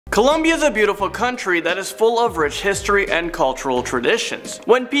Colombia is a beautiful country that is full of rich history and cultural traditions.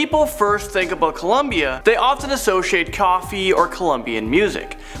 When people first think about Colombia, they often associate coffee or Colombian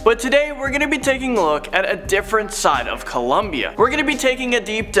music. But today we're going to be taking a look at a different side of Colombia. We're going to be taking a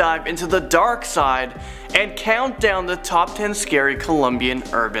deep dive into the dark side and count down the top 10 scary Colombian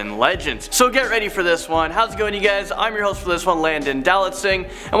urban legends. So get ready for this one. How's it going, you guys? I'm your host for this one, Landon Dalitzing,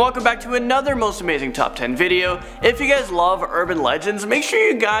 and welcome back to another most amazing top 10 video. If you guys love urban legends, make sure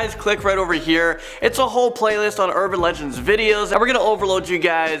you guys click right over here. It's a whole playlist on urban legends videos, and we're gonna overload you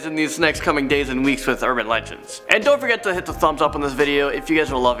guys in these next coming days and weeks with urban legends. And don't forget to hit the thumbs up on this video if you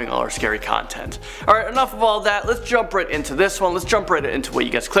guys are loving all our scary content. Alright, enough of all that. Let's jump right into this one. Let's jump right into what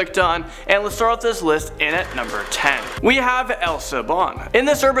you guys clicked on, and let's start off this list in at number 10. We have El Sabon. In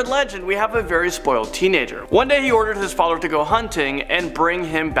this urban legend, we have a very spoiled teenager. One day he ordered his father to go hunting and bring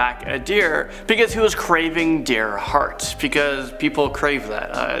him back a deer because he was craving deer hearts, because people crave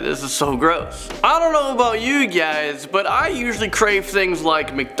that. This is so gross. I don't know about you guys, but I usually crave things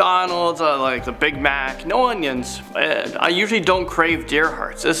like McDonald's, like the Big Mac, no onions. I usually don't crave deer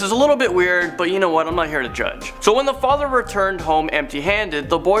hearts. This is a little bit weird, but you know what, I'm not here to judge. So when the father returned home empty-handed,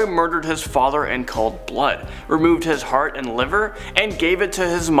 the boy murdered his father in cold blood, removed his heart and liver, and gave it to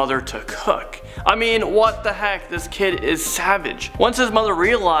his mother to cook. I mean, what the heck, this kid is savage. Once his mother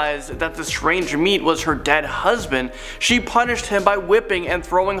realized that the strange meat was her dead husband, she punished him by whipping and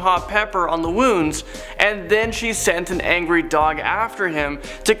throwing hot pepper on the wounds, and then she sent an angry dog after him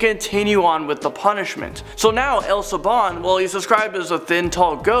to continue on with the punishment. So now El Sabon, well, he's described as a thin,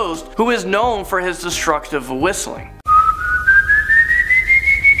 tall ghost who is known for his destructive whistling.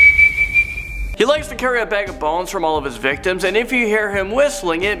 He likes to carry a bag of bones from all of his victims, and if you hear him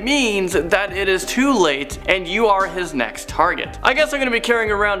whistling, it means that it is too late and you are his next target. I guess I'm gonna be carrying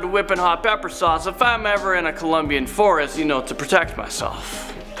around whipping hot pepper sauce if I'm ever in a Colombian forest, you know, to protect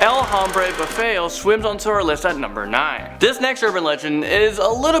myself. El Hombre Bufeo swims onto our list at number 9. This next urban legend is a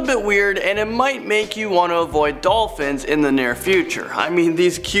little bit weird, and it might make you want to avoid dolphins in the near future. I mean,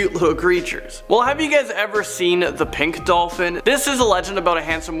 these cute little creatures. Well, have you guys ever seen the pink dolphin? This is a legend about a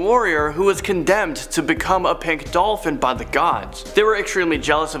handsome warrior who was condemned to become a pink dolphin by the gods. They were extremely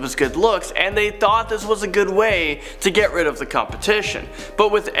jealous of his good looks, and they thought this was a good way to get rid of the competition.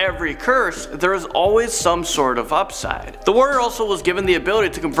 But with every curse, there is always some sort of upside. The warrior also was given the ability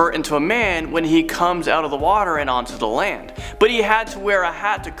to convert into a man when he comes out of the water and onto the land, but he had to wear a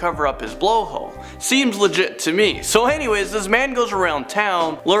hat to cover up his blowhole. Seems legit to me. So anyways, this man goes around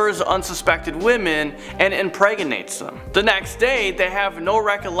town, lures unsuspected women, and impregnates them. The next day, they have no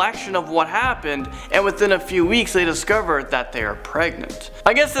recollection of what happened, and within a few weeks they discover that they are pregnant.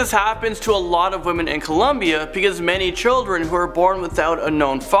 I guess this happens to a lot of women in Colombia because many children who are born without a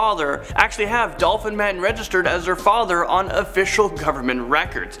known father actually have dolphin man registered as their father on official government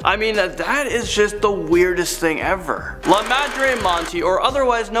records. I mean, that is just the weirdest thing ever. La Madre Monte, or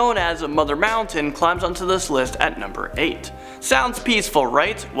otherwise known as Mother Mountain, climbs onto this list at number 8. Sounds peaceful,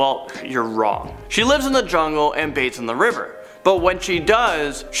 right? Well, you're wrong. She lives in the jungle and bathes in the river. But when she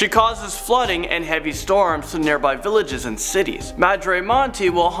does, she causes flooding and heavy storms to nearby villages and cities. Madre Monte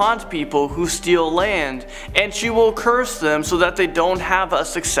will haunt people who steal land, and she will curse them so that they don't have a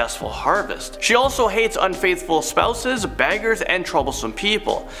successful harvest. She also hates unfaithful spouses, beggars, and troublesome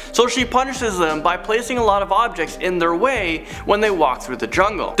people, so she punishes them by placing a lot of objects in their way when they walk through the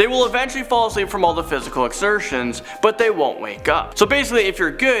jungle. They will eventually fall asleep from all the physical exertions, but they won't wake up. So basically, if you're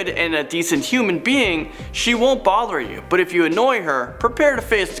good and a decent human being, she won't bother you, but if you annoy her, prepare to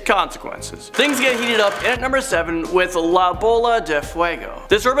face the consequences. Things get heated up in at number 7 with La Bola de Fuego.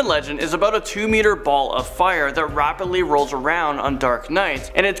 This urban legend is about a 2-meter ball of fire that rapidly rolls around on dark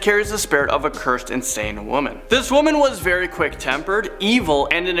nights, and it carries the spirit of a cursed, insane woman. This woman was very quick-tempered, evil,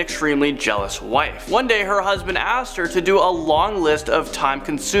 and an extremely jealous wife. One day her husband asked her to do a long list of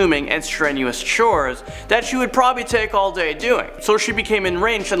time-consuming and strenuous chores that she would probably take all day doing, so she became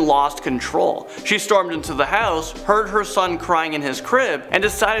enraged and lost control. She stormed into the house, heard her son crying in his crib, and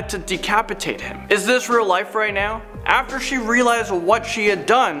decided to decapitate him. Is this real life right now? After she realized what she had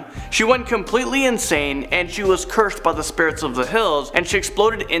done, she went completely insane, and she was cursed by the spirits of the hills, and she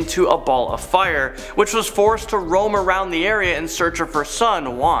exploded into a ball of fire, which was forced to roam around the area in search of her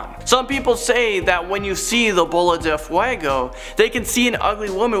son, Juan. Some people say that when you see the Bola de Fuego, they can see an ugly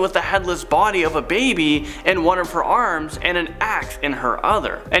woman with the headless body of a baby in one of her arms and an axe in her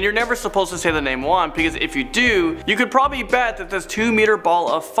other. And you're never supposed to say the name Juan, because if you do, you could probably bet that this 2-meter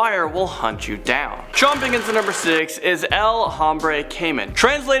ball of fire will hunt you down. Jumping into number 6 is El Hombre Cayman.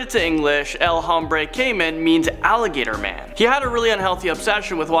 Translated to English, El Hombre Cayman means alligator man. He had a really unhealthy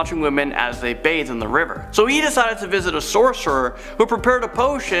obsession with watching women as they bathed in the river. So he decided to visit a sorcerer who prepared a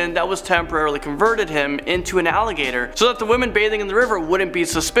potion that was temporarily converted him into an alligator so that the women bathing in the river wouldn't be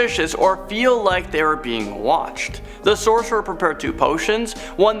suspicious or feel like they were being watched. The sorcerer prepared two potions,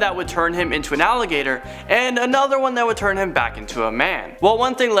 one that would turn him into an alligator and another one that would turn him back into a man. Well,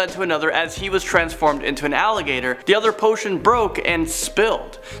 one thing led to another. As he was transformed into an alligator, the other potion broke and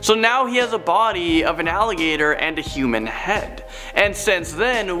spilled. So now he has a body of an alligator and a human head. And since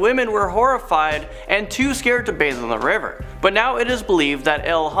then, women were horrified and too scared to bathe in the river. But now it is believed that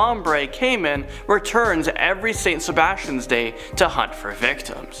El Hombre Cayman returns every St. Sebastian's Day to hunt for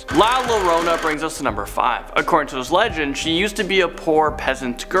victims. La Llorona brings us to number 5. According to this legend, she used to be a poor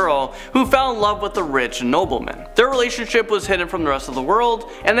peasant girl who fell in love with a rich nobleman. Their relationship was hidden from the rest of the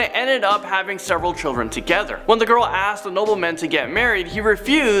world, and they ended up having several children together. When the girl asked the nobleman to get married, he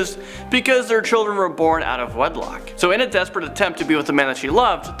refused because their children were born out of wedlock. So in a desperate attempt to be with the man that she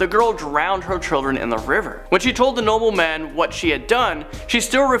loved, the girl drowned her children in the river. When she told the nobleman what she had done, she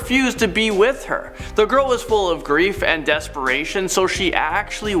still refused to be with her. The girl was full of grief and desperation, so she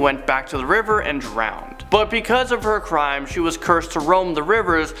actually went back to the river and drowned. But because of her crime, she was cursed to roam the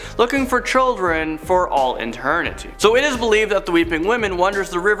rivers looking for children for all eternity. So it is believed that the weeping woman wanders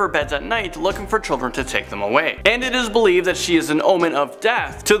the riverbeds at night looking for children to take them away. And it is believed that she is an omen of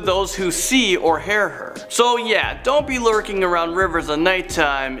death to those who see or hear her. So yeah, don't be lurking around rivers at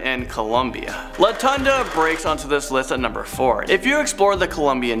nighttime in Colombia. La Tunda breaks onto this list at number 4. If you explore the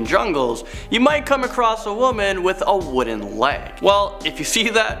Colombian jungles, you might come across a woman with a wooden leg. Well, if you see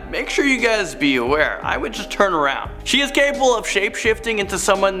that, make sure you guys be aware. I would just turn around. She is capable of shape-shifting into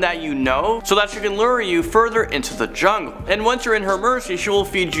someone that you know so that she can lure you further into the jungle. And once you're in her mercy, she will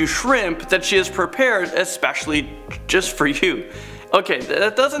feed you shrimp that she has prepared especially just for you. Okay,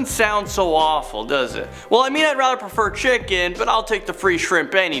 that doesn't sound so awful, does it? Well, I mean, I'd rather prefer chicken, but I'll take the free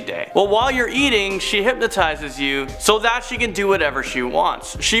shrimp any day. Well, while you're eating, she hypnotizes you so that she can do whatever she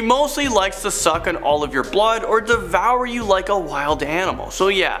wants. She mostly likes to suck on all of your blood or devour you like a wild animal. So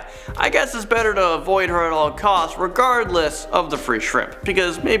yeah, I guess it's better to avoid her at all costs regardless of the free shrimp,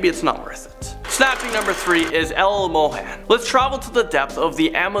 because maybe it's not worth it. Snapping number 3 is El Mohan. Let's travel to the depth of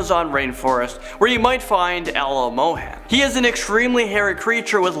the Amazon rainforest where you might find El Mohan. He is an extremely hairy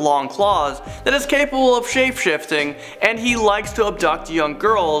creature with long claws that is capable of shape-shifting, and he likes to abduct young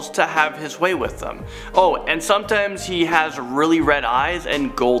girls to have his way with them. Oh, and sometimes he has really red eyes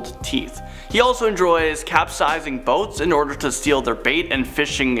and gold teeth. He also enjoys capsizing boats in order to steal their bait and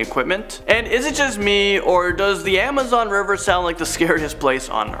fishing equipment. And is it just me, or does the Amazon River sound like the scariest place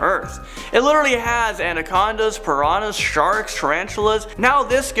on earth? It literally has anacondas, piranhas, sharks, tarantulas, now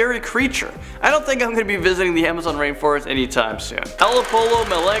this scary creature. I don't think I'm going to be visiting the Amazon rainforest anytime soon. El Polo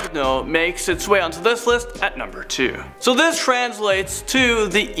Maligno makes its way onto this list at number 2. So this translates to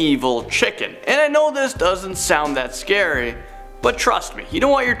the evil chicken. And I know this doesn't sound that scary, but trust me, you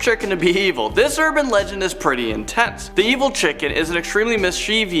don't want your chicken to be evil. This urban legend is pretty intense. The evil chicken is an extremely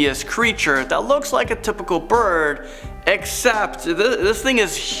mischievous creature that looks like a typical bird, except this thing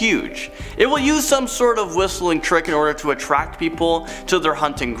is huge. It will use some sort of whistling trick in order to attract people to their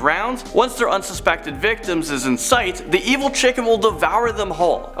hunting grounds. Once their unsuspected victims is in sight, the evil chicken will devour them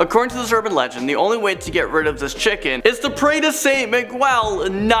whole. According to this urban legend, the only way to get rid of this chicken is to pray to Saint Miguel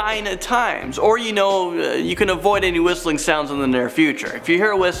 9 times, or you can avoid any whistling sounds in the near future. If you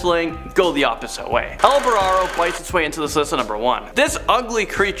hear whistling, go the opposite way. El Bararo bites its way into this list at number 1. This ugly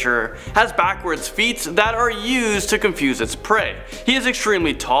creature has backwards feet that are used to confuse its prey. He is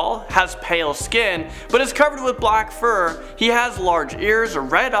extremely tall, has pale skin, but is covered with black fur. He has large ears,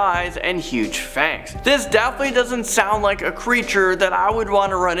 red eyes, and huge fangs. This definitely doesn't sound like a creature that I would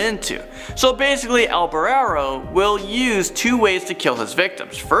want to run into. So basically, El Bararo will use 2 ways to kill his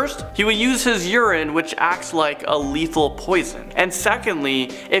victims. First, he will use his urine, which acts like a lethal poison. And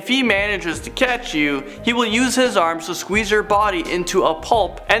secondly, if he manages to catch you, he will use his arms to squeeze your body into a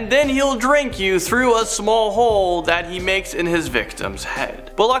pulp, and then he'll drink you through a small hole that he makes in his victim's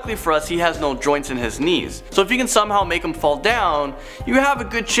head. But luckily for us, he has no joints in his knees, so if you can somehow make him fall down, you have a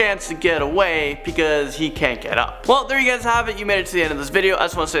good chance to get away because he can't get up. Well, there you guys have it. You made it to the end of this video. I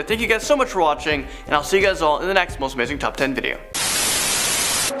just want to say thank you guys so much for watching, and I'll see you guys all in the next most amazing top 10 video.